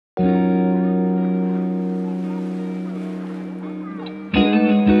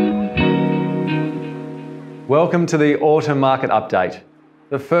Welcome to the autumn market update.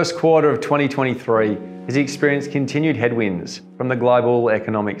 The first quarter of 2023 has experienced continued headwinds from the global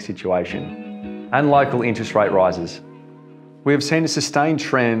economic situation and local interest rate rises. We have seen a sustained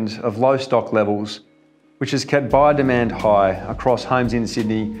trend of low stock levels, which has kept buyer demand high across homes in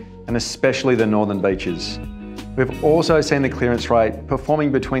Sydney and especially the northern beaches. We've also seen the clearance rate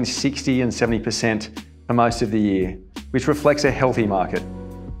performing between 60 and 70% for most of the year, which reflects a healthy market.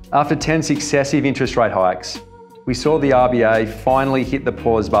 After 10 successive interest rate hikes, we saw the RBA finally hit the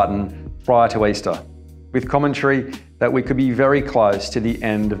pause button prior to Easter, with commentary that we could be very close to the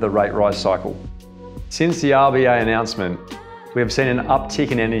end of the rate rise cycle. Since the RBA announcement, we have seen an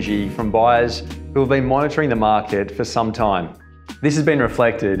uptick in energy from buyers who have been monitoring the market for some time. This has been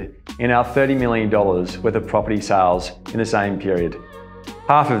reflected in our $30 million worth of property sales in the same period.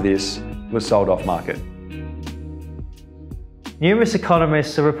 Half of this was sold off market. Numerous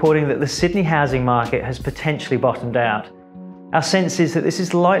economists are reporting that the Sydney housing market has potentially bottomed out. Our sense is that this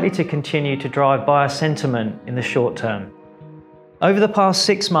is likely to continue to drive buyer sentiment in the short term. Over the past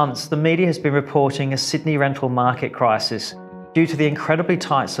 6 months, the media has been reporting a Sydney rental market crisis due to the incredibly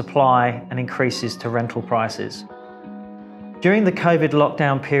tight supply and increases to rental prices. During the COVID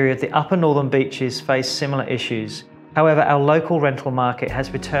lockdown period, the upper northern beaches faced similar issues. However, our local rental market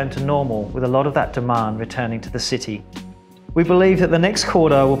has returned to normal, with a lot of that demand returning to the city. We believe that the next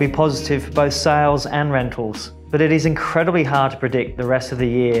quarter will be positive for both sales and rentals, but it is incredibly hard to predict the rest of the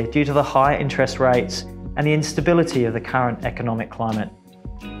year due to the high interest rates and the instability of the current economic climate.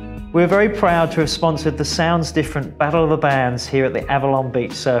 We're very proud to have sponsored the Sounds Different Battle of the Bands here at the Avalon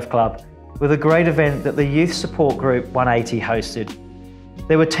Beach Surf Club, with a great event that the youth support group 180 hosted.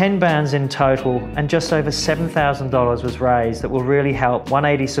 There were 10 bands in total, and just over $7,000 was raised that will really help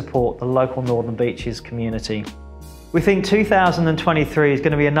 180 support the local Northern Beaches community. We think 2023 is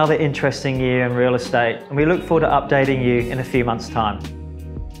going to be another interesting year in real estate, and we look forward to updating you in a few months' time.